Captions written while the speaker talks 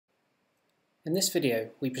In this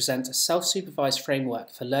video, we present a self-supervised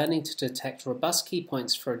framework for learning to detect robust key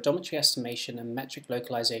points for odometry estimation and metric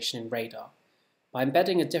localization in radar. By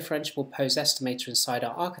embedding a differentiable pose estimator inside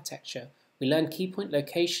our architecture, we learn key point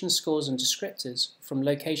location, scores and descriptors from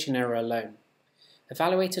location error alone.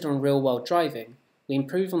 Evaluated on real-world driving, we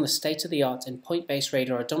improve on the state-of-the-art in point-based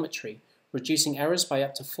radar odometry, reducing errors by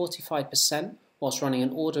up to 45% whilst running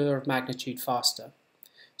an order of magnitude faster.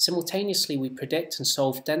 Simultaneously, we predict and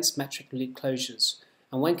solve dense metric loop closures,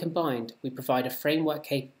 and when combined, we provide a framework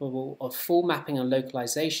capable of full mapping and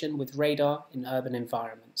localization with radar in urban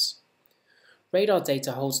environments. Radar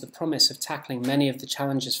data holds the promise of tackling many of the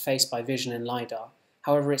challenges faced by vision in LiDAR.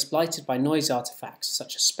 However, it's blighted by noise artifacts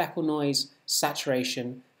such as speckle noise,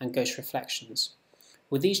 saturation, and ghost reflections.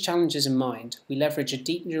 With these challenges in mind, we leverage a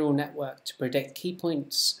deep neural network to predict key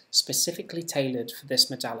points specifically tailored for this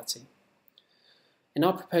modality. In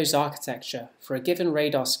our proposed architecture, for a given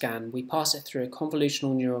radar scan, we pass it through a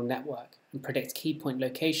convolutional neural network and predict key point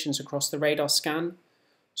locations across the radar scan,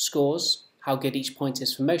 scores, how good each point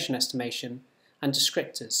is for motion estimation, and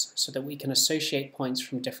descriptors, so that we can associate points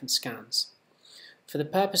from different scans. For the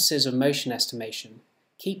purposes of motion estimation,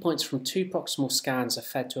 key points from two proximal scans are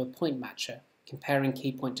fed to a point matcher, comparing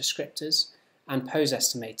key point descriptors and pose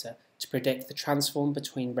estimator to predict the transform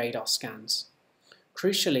between radar scans.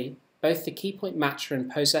 Crucially, both the key point matcher and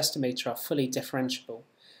pose estimator are fully differentiable,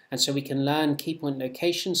 and so we can learn key point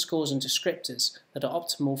location, scores and descriptors that are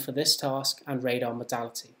optimal for this task and radar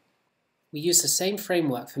modality. We use the same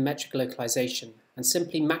framework for metric localization and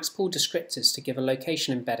simply max pool descriptors to give a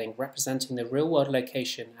location embedding representing the real-world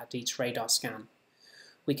location at each radar scan.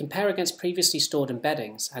 We compare against previously stored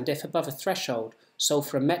embeddings and, if above a threshold, solve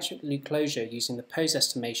for a metric loop closure using the pose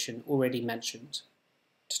estimation already mentioned.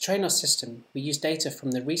 To train our system, we use data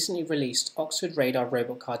from the recently released Oxford Radar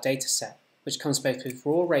RobotCar Dataset, which comes both with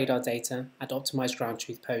raw radar data and optimized ground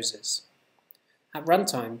truth poses. At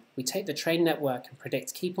runtime, we take the trained network and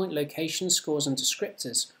predict key point location, scores and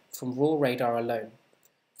descriptors from raw radar alone.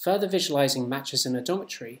 Further visualizing matches in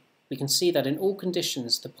odometry, we can see that in all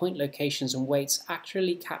conditions the point locations and weights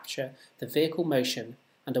accurately capture the vehicle motion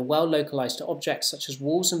and are well localized to objects such as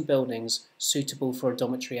walls and buildings suitable for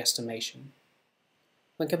odometry estimation.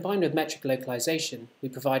 When combined with metric localization, we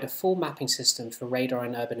provide a full mapping system for radar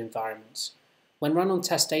in urban environments. When run on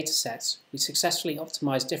test datasets, we successfully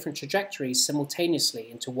optimize different trajectories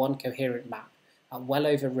simultaneously into one coherent map at well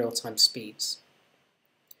over real-time speeds.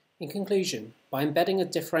 In conclusion, by embedding a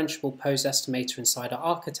differentiable pose estimator inside our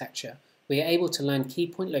architecture, we are able to learn key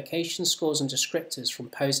point location, scores and descriptors from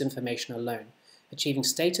pose information alone, achieving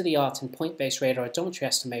state-of-the-art in point-based radar odometry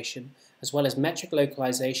estimation, as well as metric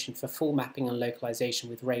localization for full mapping and localization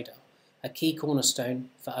with radar, a key cornerstone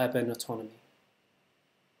for urban autonomy.